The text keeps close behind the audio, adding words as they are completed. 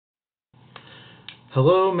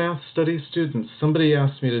Hello, math studies students. Somebody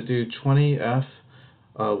asked me to do 20F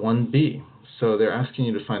 1b. So they're asking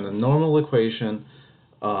you to find the normal equation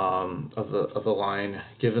of the line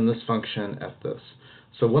given this function at this.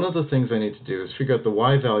 So one of the things I need to do is figure out the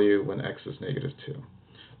y value when x is -2.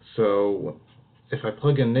 So if I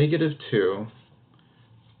plug in -2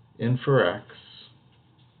 in for x,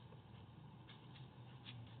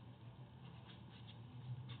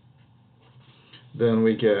 then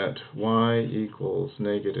we get y equals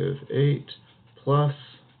 -8 plus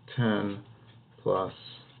 10 plus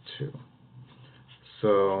 2.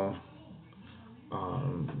 So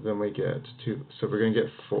then we get 2. So we're going to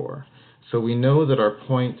get 4. So we know that our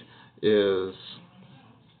point is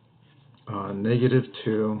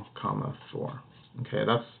 -2, 4. Okay,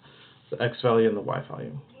 that's the x value and the y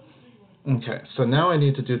value. Okay, so now I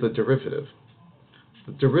need to do the derivative.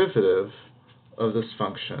 The derivative of this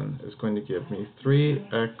function is going to give me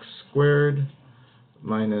 3x squared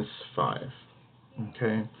minus 5.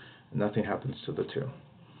 Okay, and nothing happens to the 2.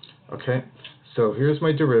 Okay, so here's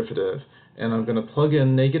my derivative, and I'm going to plug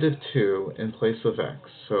in -2 in place of x.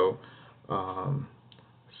 So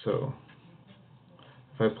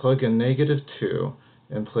if I plug in -2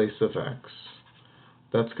 in place of x,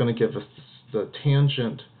 that's going to give us the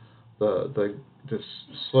tangent, the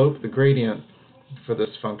slope, the gradient for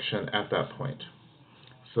this function at that point.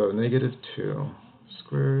 So -2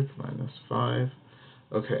 squared minus 5.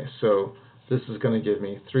 Okay, so this is going to give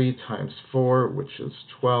me 3 times 4, which is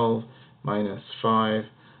 12, minus 5.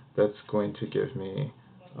 That's going to give me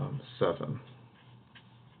 7.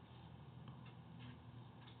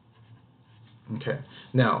 Okay,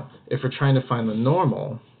 now if we're trying to find the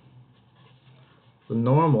normal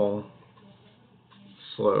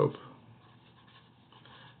slope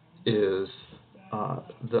is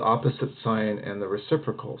the opposite sign and the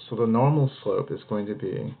reciprocal. So the normal slope is going to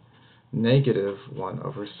be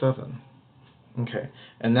 -1/7. Okay,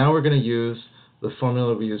 and now we're going to use the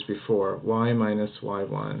formula we used before, y minus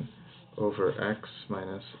y1 over x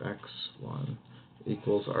minus x1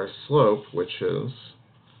 equals our slope, which is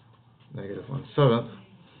 -1/7.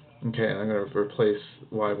 Okay, and I'm going to replace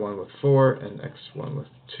y1 with 4 and x1 with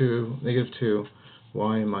 2, -2,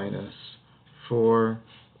 y minus 4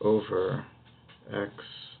 over x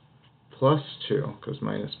plus 2, because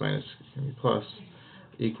minus can be plus,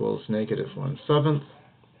 equals -1/7.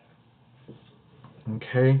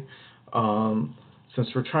 Okay,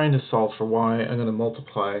 since we're trying to solve for y, I'm going to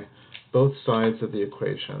multiply both sides of the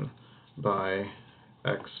equation by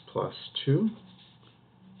x plus 2,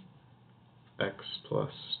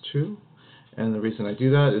 and the reason I do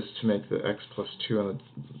that is to make the x plus 2 on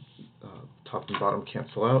the top and bottom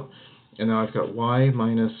cancel out, and now I've got y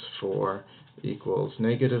minus 4 equals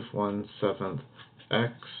 -1/7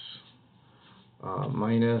 x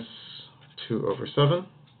minus 2/7.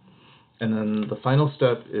 And then the final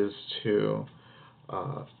step is to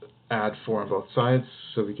add 4 on both sides,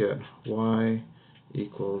 so we get y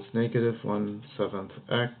equals -1/7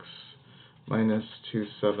 x minus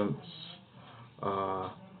 2/7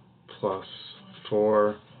 plus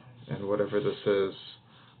 4, and whatever this is,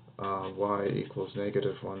 y equals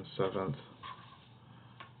 -1/7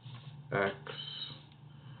 x.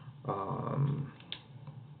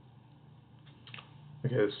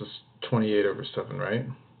 Okay, this is 28/7, right?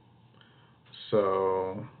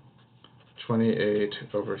 So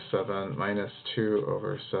 28/7 minus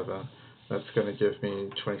 2/7, that's going to give me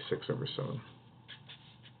 26/7.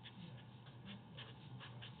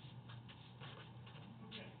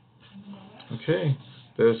 Okay,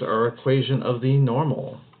 there's our equation of the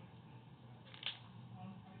normal.